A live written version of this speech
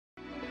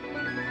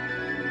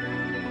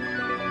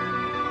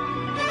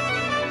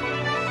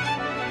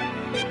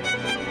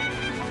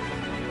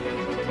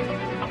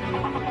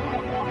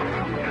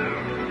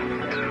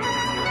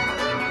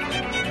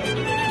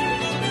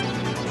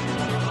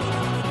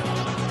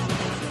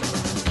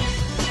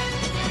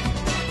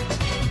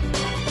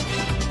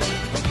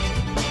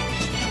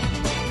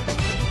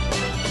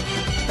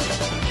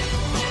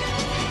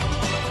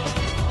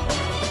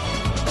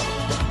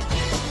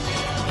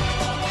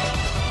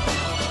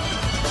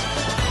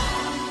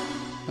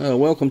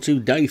Welcome to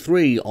day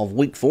 3 of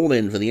week 4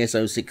 then for the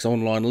SO6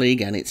 Online League,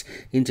 and it's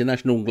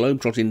International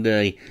Globetrotting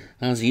Day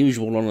as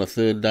usual on the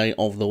third day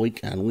of the week,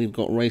 and we've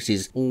got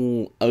races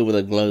all over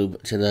the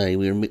globe today.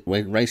 We're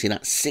racing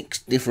at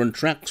 6 different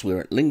tracks.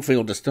 We're at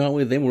Lingfield to start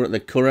with, then we're at the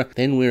Curragh,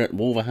 then we're at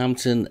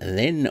Wolverhampton,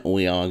 then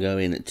we are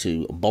going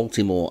to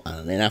Baltimore,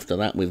 and then after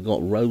that we've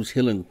got Rose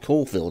Hill and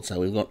Caulfield. So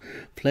we've got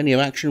plenty of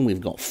action.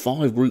 We've got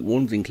 5 Group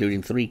 1s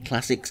including 3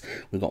 classics.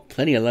 We've got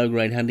plenty of low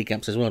grade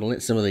handicaps as well to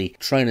let some of the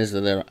trainers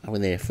that are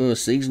having their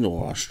first season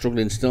or are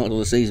struggling start of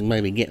the season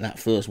maybe get that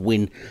first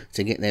win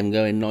to get them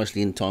going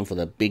nicely in time for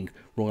the big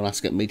Royal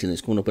Ascot meeting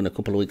that's coming up in a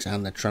couple of weeks,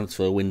 and the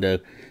transfer window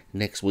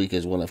next week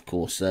as well, of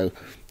course. So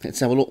let's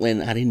have a look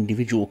then at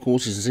individual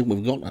courses and see what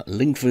we've got. At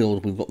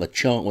Lingfield, we've got the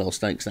Chartwell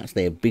Stakes. That's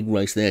their big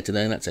race there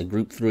today. That's a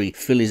Group 3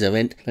 fillies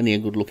event. Plenty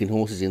of good looking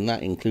horses in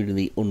that, including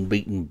the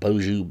unbeaten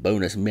Beaujeu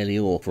Bonus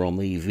Melior from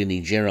the Vinnie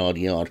Gerard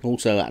yard.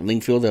 Also at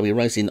Lingfield, they'll be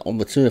racing on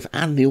the turf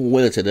and the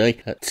all-weather today.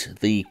 At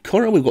the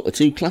Curragh, we've got the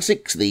 2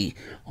 classics, the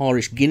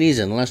Irish Guineas,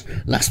 and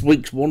last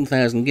week's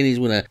 1,000 Guineas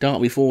winner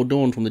Dark Before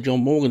Dawn from the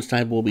John Morgan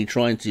stable will be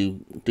trying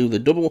to do the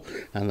double,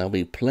 and there'll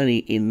be plenty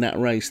in that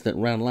race that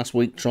ran last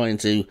week trying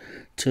to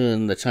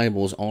turn the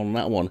tables on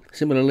that one.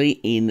 Similarly,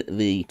 in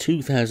the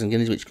 2,000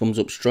 Guineas, which comes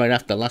up straight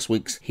after last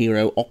week's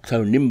hero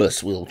Octo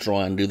Nimbus, will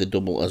try and do the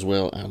double as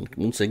well, and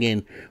once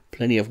again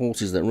plenty of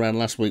horses that ran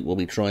last week will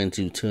be trying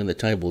to turn the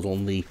tables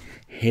on the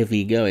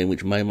heavy going,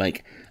 which may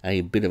make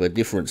a bit of a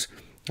difference.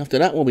 After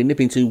that, we'll be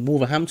nipping to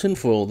Wolverhampton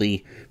for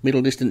the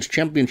Middle Distance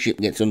Championship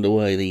gets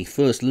underway, the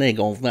first leg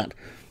of that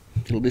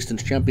Middle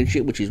Distance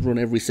Championship, which is run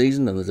every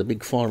season, and there's a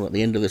big final at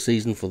the end of the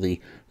season for the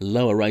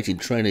lower rated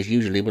trainers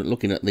usually. But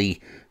looking at the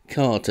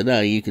card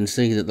today, you can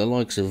see that the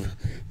likes of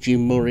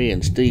Jim Murray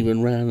and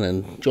Stephen Rann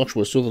and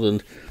Joshua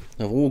Sutherland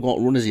have all got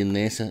runners in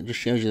there, so it just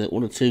shows you that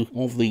 1 or 2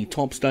 of the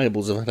top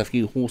stables have had a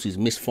few horses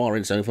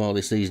misfiring so far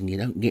this season. You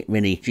don't get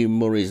many Jim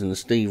Murrays and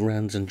Steve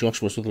Rands and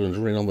Joshua Sutherlands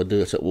running on the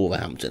dirt at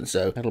Wolverhampton,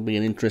 so that'll be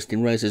an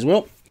interesting race as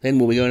well. Then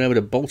we'll be going over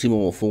to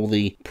Baltimore for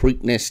the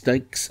Preakness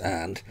Stakes,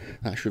 and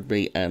that should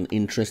be an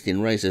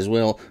interesting race as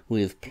well,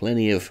 with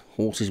plenty of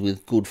horses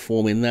with good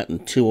form in that,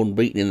 and 2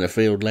 unbeaten in the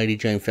field, Lady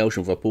Jane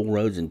Felsham for Paul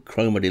Rhodes and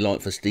Chroma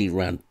Delight for Steve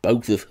Rand,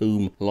 both of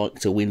whom like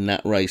to win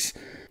that race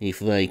if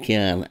they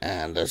can,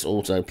 and there's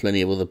also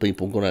plenty of other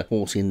people got a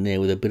horse in there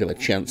with a bit of a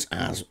chance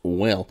as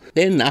well.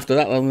 Then after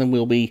that, then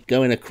we'll be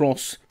going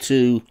across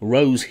to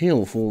Rose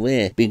Hill for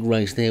their big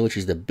race there, which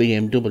is the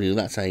BMW.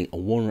 That's a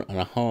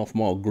 1.5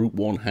 mile Group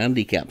 1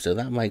 handicap, so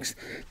that makes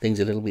things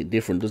a little bit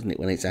different, doesn't it,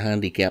 when it's a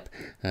handicap,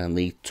 and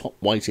the top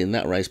weight in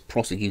that race,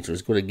 Prosecutor,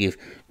 has got to give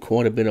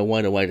quite a bit of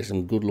weight away to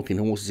some good looking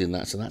horses in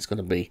that, so that's going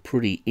to be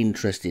pretty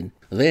interesting.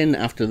 Then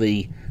after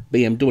the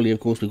BMW, of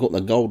course, we've got the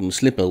Golden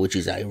Slipper, which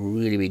is a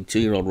really big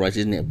 2-year-old race,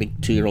 isn't it? A big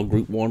 2-year-old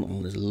Group 1,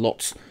 and there's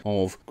lots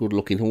of good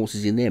looking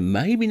horses in there.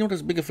 Maybe not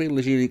as big a field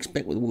as you'd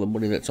expect with all the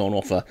money that's on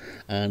offer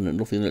and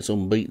nothing that's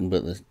unbeaten,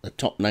 but the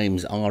top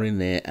names are in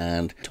there,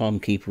 and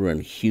Timekeeper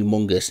and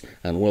Humongous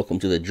and Welcome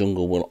to the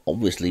Jungle will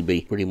obviously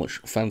be pretty much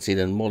fancied,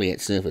 and Molly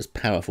at Surface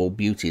Powerful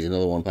Beauty is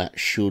another one that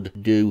should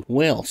do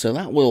well. So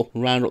that will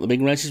round up the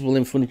big races. We'll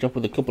then finish up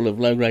with a couple of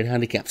low grade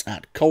handicaps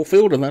at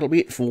Caulfield, and that'll be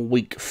it for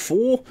week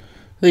 4.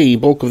 The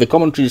bulk of the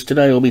commentaries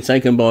today will be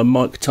taken by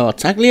Mike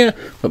Tartaglia,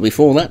 but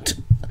before that,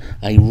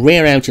 a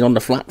rare outing on the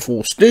flat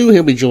for Stu.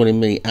 He'll be joining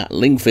me at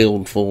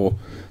Lingfield for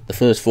the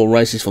first 4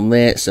 races from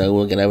there, so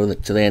we'll get over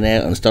to there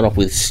now and start off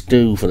with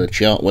Stu for the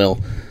Chartwell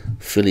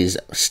Fillies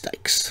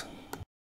Stakes.